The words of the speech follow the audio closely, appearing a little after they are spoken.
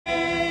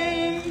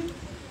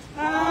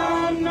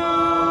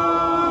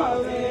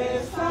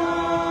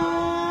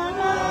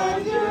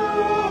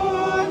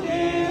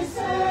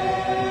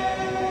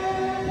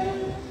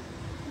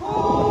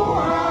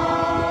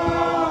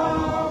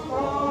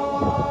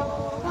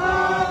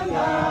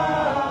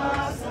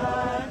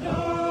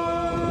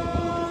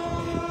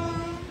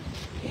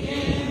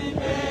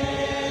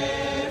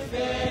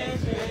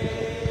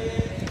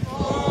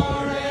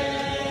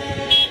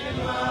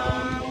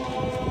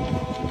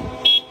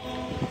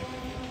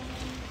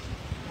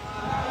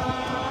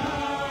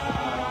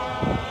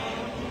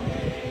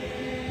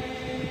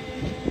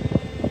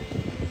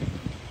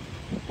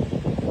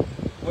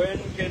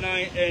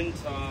I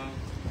enter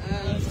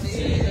and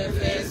see the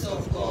face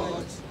of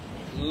God,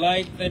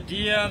 like the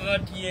deer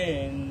that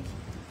yearns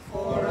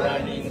for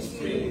running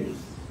streams.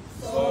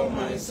 So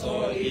my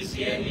soul is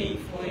yearning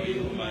for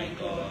you, my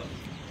God.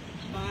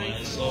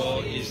 My soul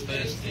is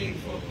thirsting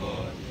for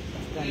God,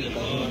 the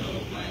Lord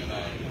of my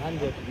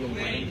life.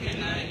 When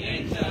can I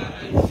enter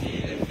and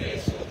see the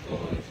face of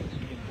God?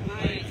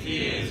 My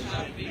tears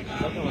have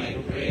become my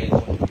bread,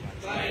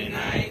 by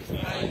night,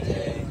 by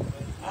day,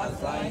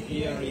 as I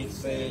hear it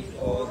said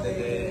all the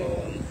day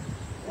long,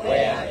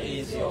 where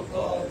is your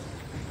God?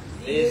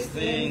 These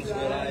things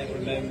will I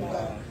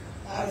remember,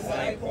 as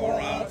I pour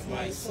out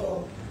my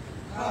soul,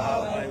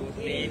 how I would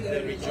lead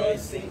the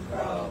rejoicing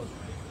crowd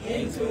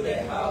into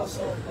the house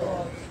of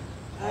God,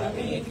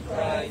 amid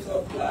cries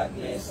of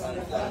gladness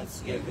and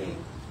thanksgiving,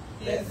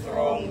 the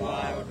throng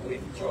wild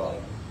with joy.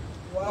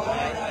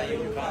 Why are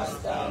you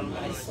cast down,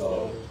 my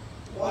soul?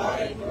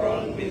 Why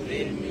groan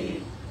within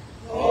me?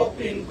 Hope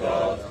in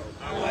God,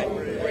 I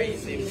will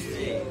praise him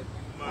still,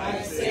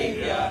 my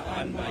Savior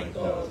and my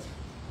God.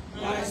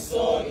 My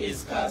soul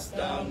is cast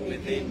down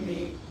within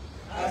me,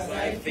 as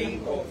I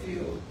think of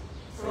you,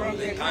 from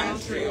the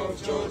country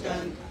of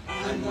Jordan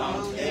and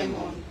Mount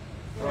Hermon,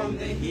 from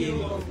the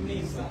hill of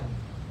Mizah.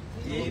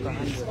 Deep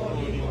is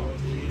calling on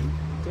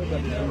you,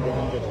 in the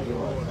roar of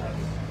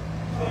waters.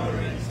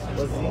 Torrents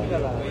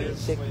and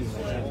waves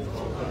swell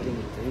over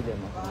me.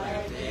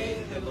 By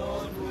day the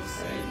Lord will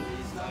send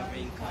his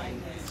loving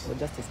kindness.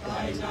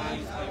 By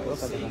night I will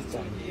sing to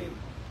him.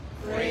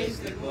 Praise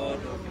the God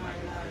of my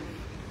life.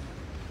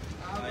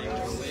 I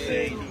will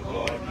say to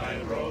God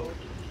my rock,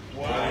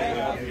 why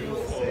have you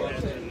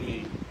forgotten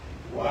me?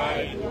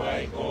 Why do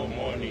I go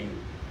mourning,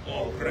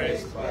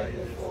 oppressed by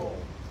the foe?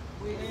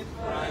 With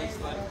cries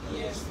that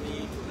pierce me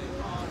to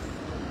the heart,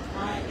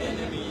 my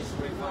enemies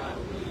revile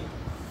me,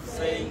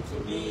 saying to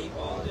me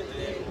all the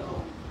day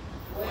long,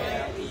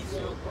 where is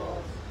your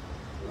God?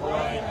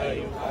 Why are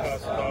you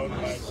cast down,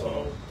 my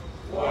soul?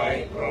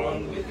 Why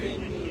groan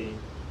within me?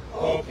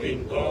 Hope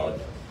in God,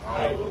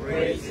 I will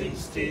praise him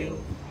still,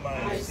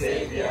 my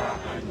Savior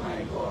and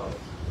my God.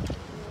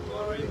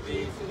 Glory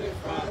be to the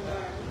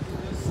Father, and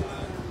to the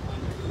Son,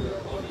 and to the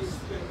Holy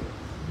Spirit,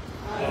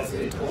 as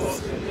it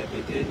was in the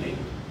beginning,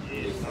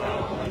 is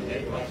now, and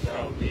ever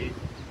shall be,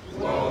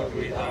 world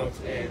without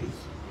end.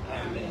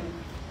 Amen.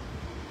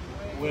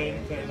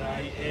 When can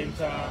I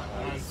enter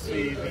and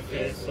see the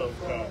face of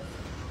God?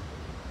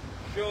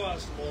 Show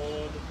us,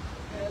 Lord,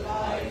 The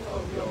light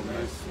of your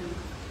mercy.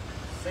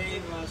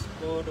 save us,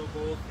 God of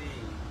all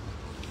things.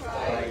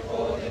 Strike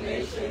all the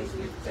nations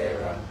with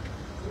terror.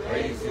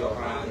 Raise your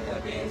hand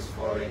against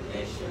foreign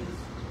nations,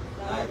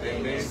 that they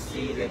may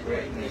see the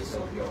greatness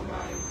of your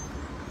might.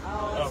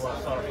 Our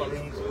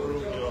sufferings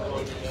prove your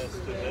holiness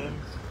to them.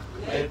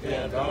 Let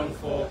their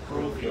downfall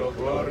prove your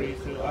glory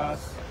to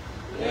us.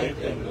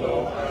 Let them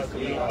know, as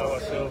we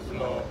ourselves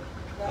know,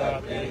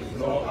 that there is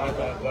no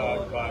other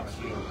God but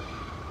you.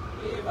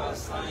 Give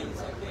us signs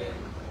again.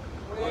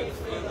 Wait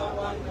further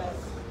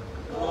wonders.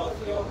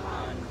 Clothe your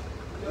hand,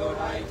 your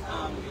right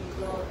arm in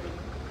glory.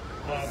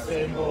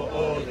 Assemble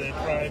all the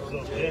tribes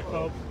of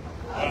Jacob,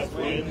 as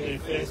when they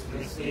first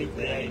received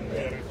their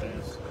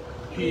inheritance.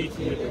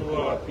 Pity the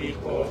poor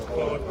people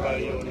called by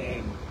your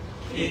name.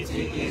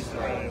 Pity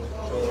Israel,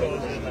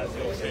 chosen as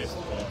your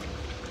firstborn.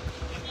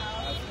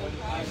 Have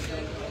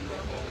compassion on the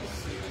holy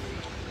city,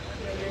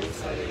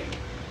 Jerusalem,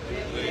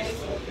 the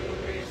place of your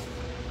rest.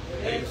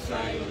 Let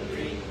Zion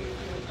ring with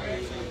your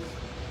praises.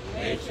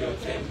 Let your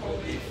temple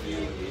be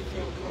filled with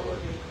your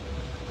glory.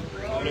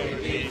 Glory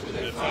be to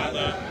the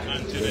Father,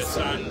 and to the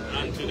Son,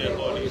 and to the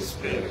Holy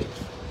Spirit.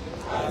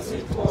 As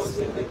it was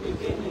in the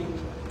beginning,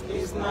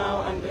 is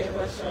now, and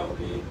ever shall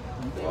be,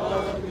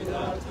 world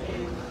without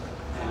end.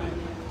 Amen.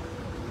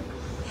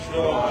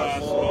 Show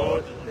us,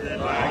 Lord, the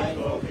light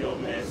of your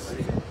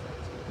mercy.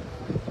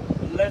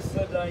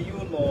 Blessed are you,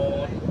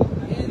 Lord.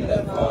 In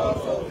the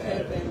vault of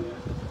heaven,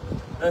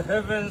 The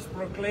heavens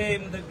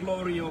proclaim the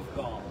glory of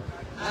God.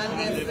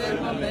 and the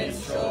firmament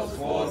shows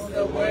forth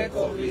the work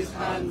of his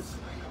hands.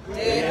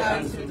 Day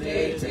unto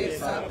day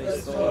takes up the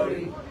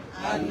story,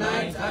 and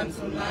night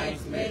unto night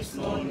makes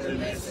known the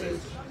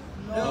message.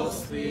 No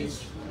speech,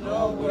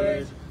 no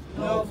word,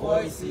 no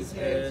voice is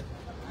heard,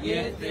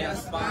 yet their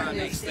span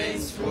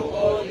extends through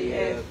all the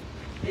earth.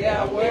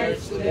 Their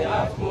words to the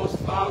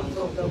utmost bounds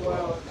of the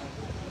world.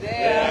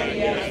 There he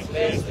has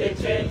placed a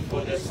tent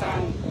for the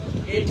sun.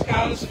 It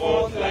comes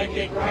forth like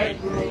a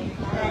bridegroom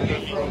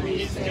coming from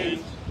his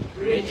tent,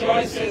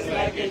 rejoices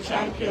like a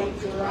champion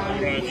to run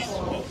his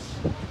course.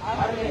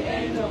 At the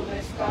end of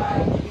the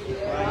sky is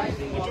the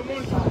rising of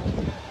the sun.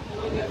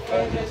 To the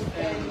furthest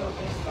end of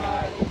the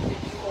sky is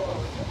its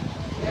course.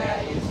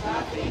 There is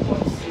nothing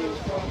concealed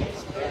from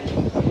its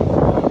burning.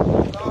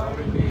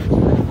 Glory be to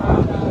the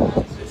Father,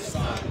 and to the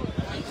Son,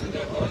 and to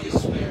the Holy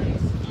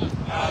Spirit,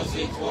 as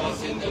it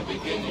was in the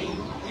beginning,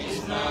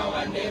 is now,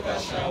 and ever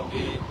shall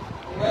be,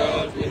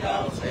 world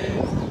without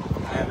end.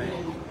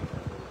 Amen.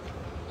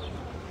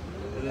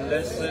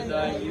 Blessed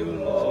are you,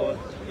 Lord,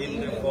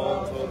 in the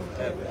vault of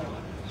heaven.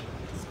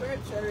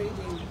 Scripture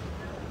reading.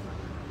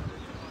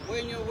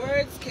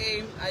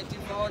 came, I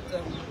devoured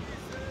them.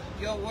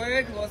 Your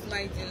word was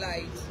my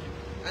delight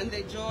and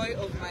the joy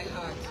of my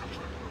heart.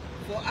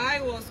 For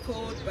I was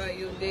called by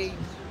your name,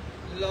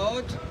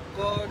 Lord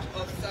God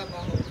of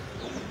Sabaoth.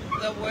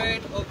 The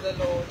word of the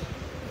Lord.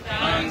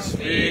 Thanks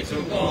be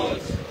to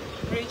God.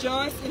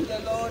 Rejoice in the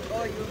Lord,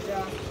 all you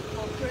just,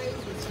 for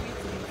praise is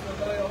fitting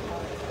for loyal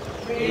hearts.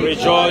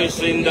 Rejoice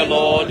in the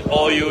Lord,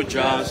 all you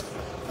just,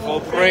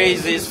 for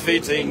praise is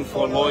fitting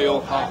for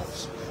loyal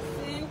hearts.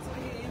 Sing to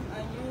him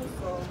a new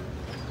song.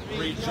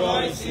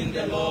 Rejoice in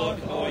the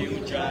Lord, all you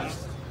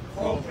just,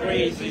 for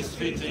praise is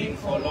fitting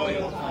for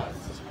loyal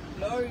hearts.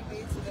 Glory be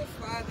to the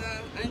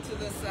Father, and to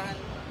the Son,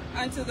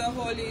 and to the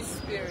Holy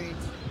Spirit.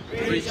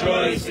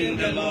 Rejoice in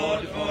the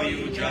Lord, all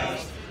you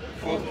just,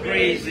 for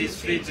praise is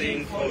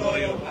fitting for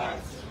loyal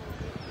hearts.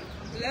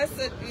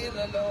 Blessed be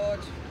the Lord.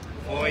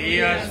 For he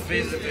has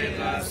visited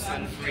us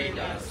and freed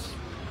us.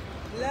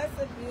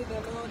 Blessed be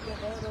the Lord, the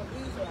God of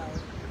Israel.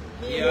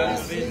 He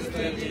has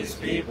visited his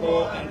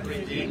people and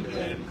redeemed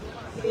them.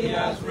 He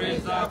has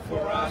raised up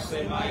for us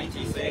a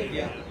mighty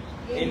Savior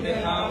in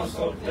the house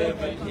of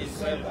David his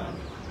servant,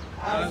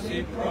 as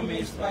he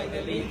promised by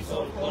the lips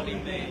of holy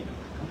men,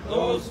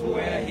 those who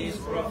were his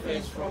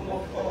prophets from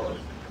of old,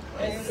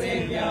 a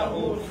Savior who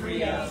will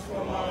free us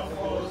from our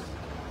foes,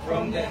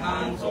 from the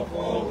hands of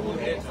all who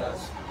hate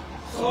us.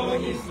 So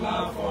his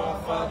love for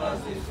our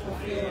fathers is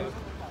fulfilled,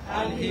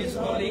 and his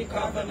holy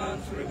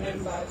covenant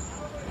remembered.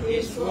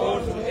 He swore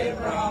to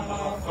Abraham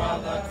our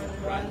father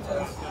to grant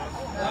us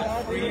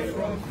that free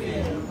from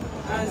fear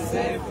and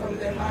safe from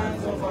the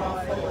hands of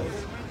our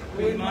foes,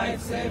 we might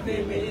serve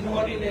him in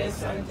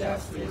holiness and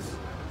justice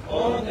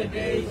all the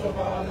days of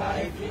our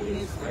life in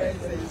his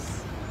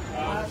presence.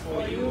 As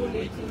for you,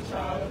 little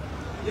child,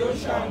 you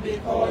shall be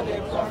called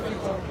a prophet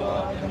of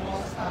God the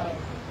Most High.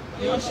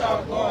 You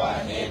shall go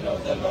ahead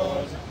of the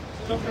Lord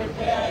to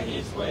prepare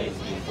his ways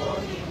before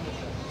him,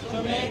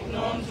 to make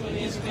known to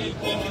his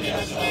people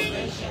their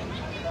salvation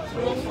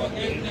through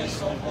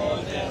forgiveness of all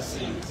their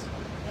sins,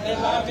 the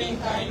loving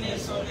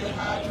kindness of the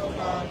heart of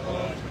our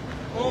God,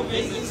 who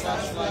visits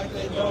us like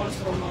the dawns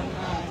from on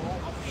high.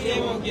 He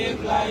will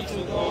give light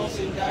to those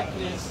in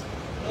darkness,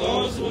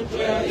 those who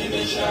dwell in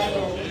the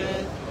shadow of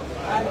death,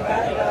 and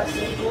guide us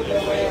into the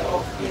way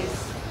of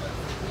peace.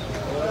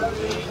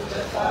 Glory to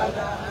the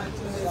Father, and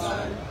to the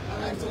Son,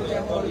 and to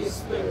the Holy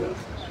Spirit,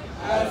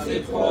 as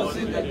it was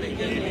in the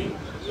beginning,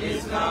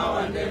 is now,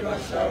 and ever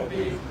shall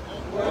be,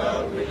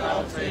 world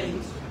without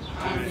end.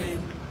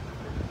 Amen.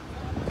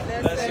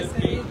 Blessed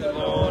be the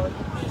Lord,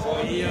 for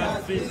he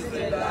has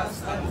visited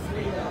us and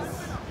freed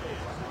us.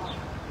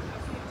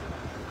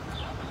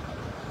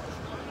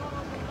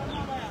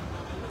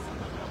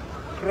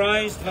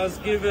 Christ has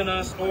given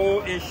us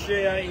all a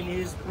share in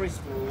his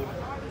priesthood.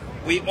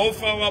 We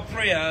offer our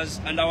prayers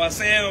and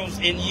ourselves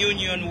in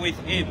union with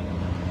him.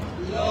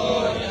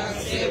 Lord,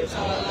 accept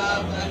our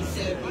love and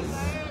service.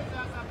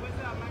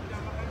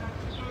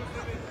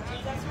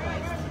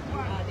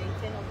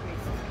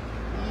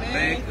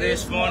 Make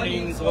this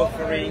morning's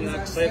offering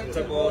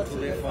acceptable to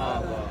the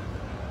Father.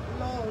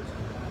 Lord,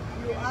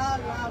 you are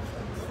love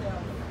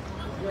itself.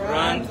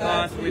 Grant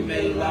that we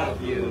may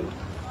love you.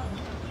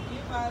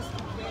 Give us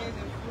today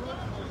the fruit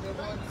of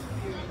the Holy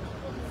Spirit.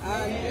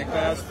 And Make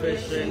us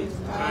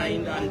patient,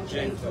 kind, and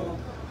gentle.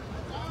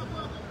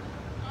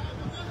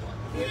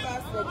 give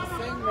us the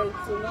discernment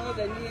to know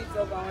the needs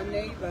of our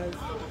neighbors.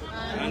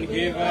 And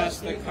give us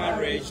the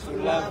courage to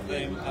love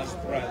them as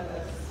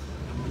brothers.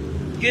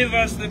 Give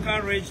us the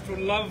courage to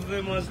love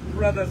them as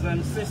brothers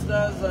and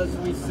sisters as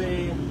we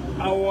say,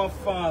 Our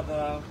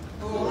Father,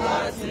 Who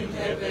art in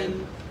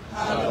heaven,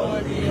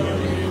 hallowed be your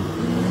name.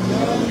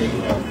 Your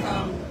kingdom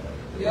come,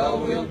 your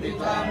will be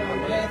done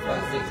on earth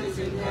as it is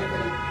in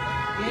heaven.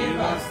 Give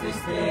us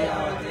this day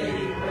our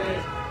daily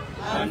bread,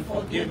 and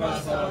forgive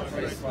us our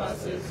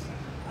trespasses,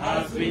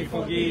 as we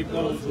forgive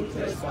those who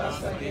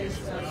trespass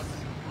against us.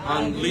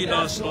 And lead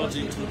us not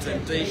into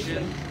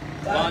temptation,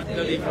 but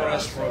deliver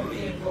us from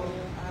evil.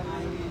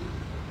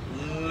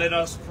 Amen. Let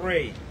us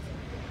pray.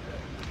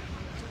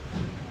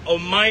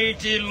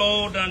 Almighty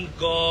Lord and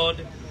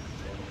God,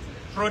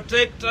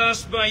 protect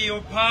us by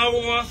your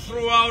power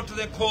throughout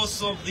the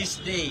course of this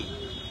day,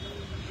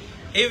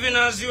 even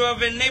as you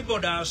have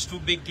enabled us to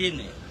begin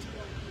it.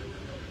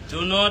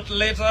 Do not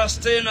let us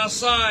turn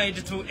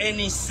aside to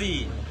any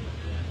sin,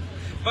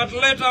 but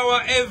let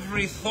our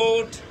every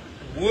thought,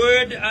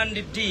 word,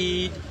 and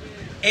deed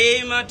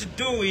aim at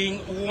doing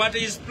what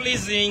is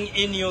pleasing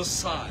in your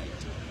sight.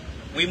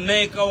 We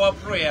make our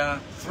prayer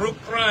through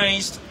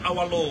Christ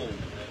our Lord.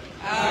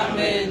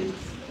 Amen.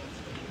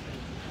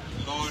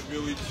 Lord be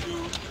with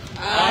you.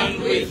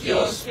 And with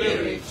your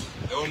spirit.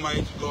 The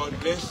Almighty God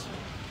bless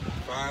the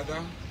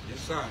Father, the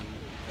Son,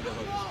 and the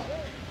Holy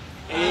Spirit.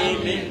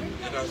 Amen.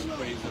 Let us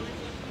praise the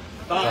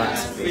Lord.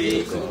 Thanks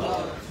be to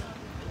God.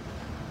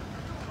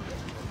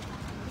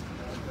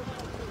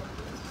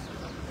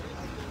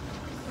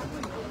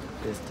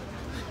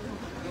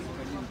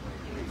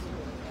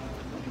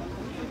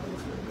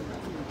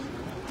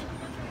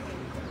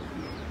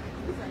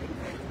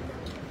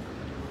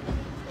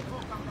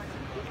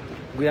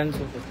 Buyan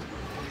so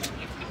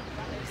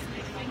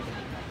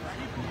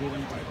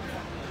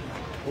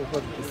over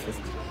this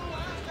system.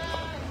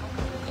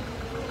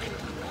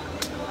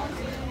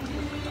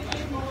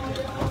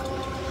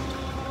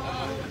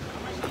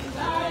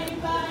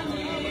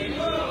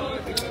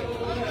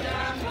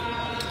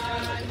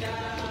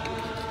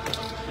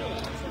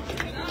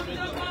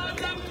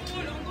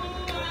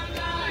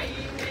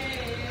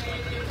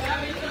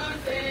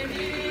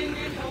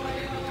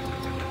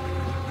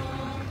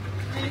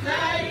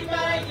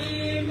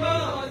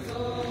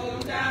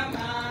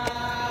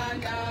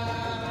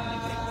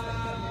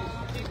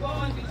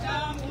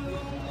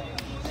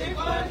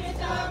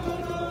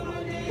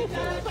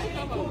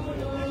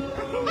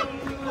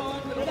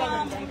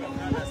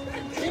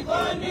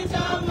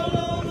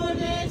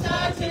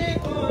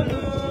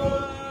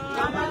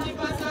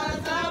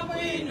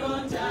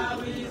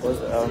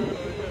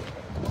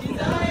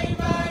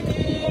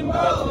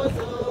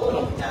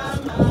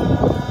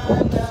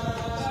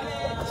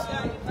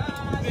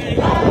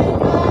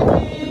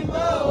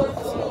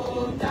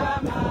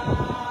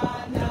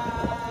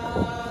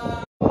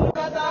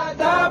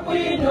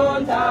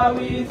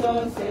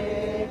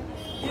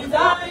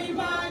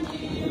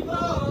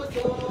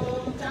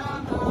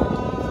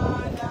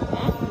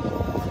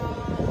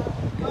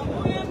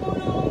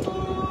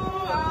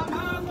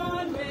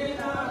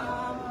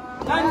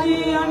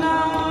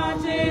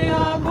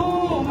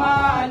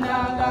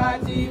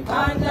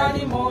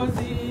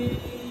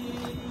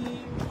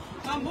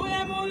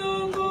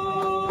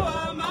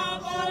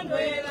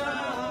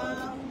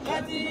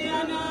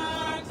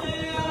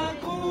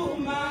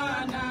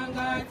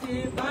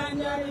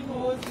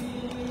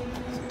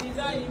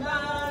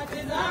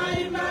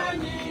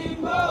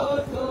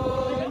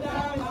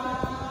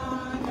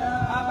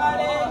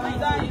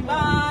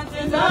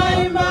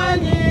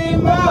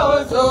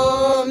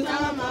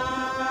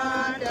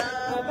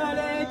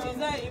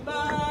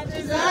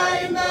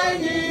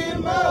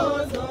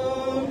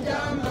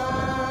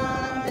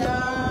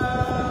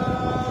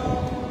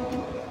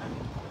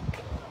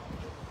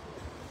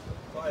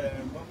 Fire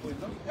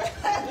and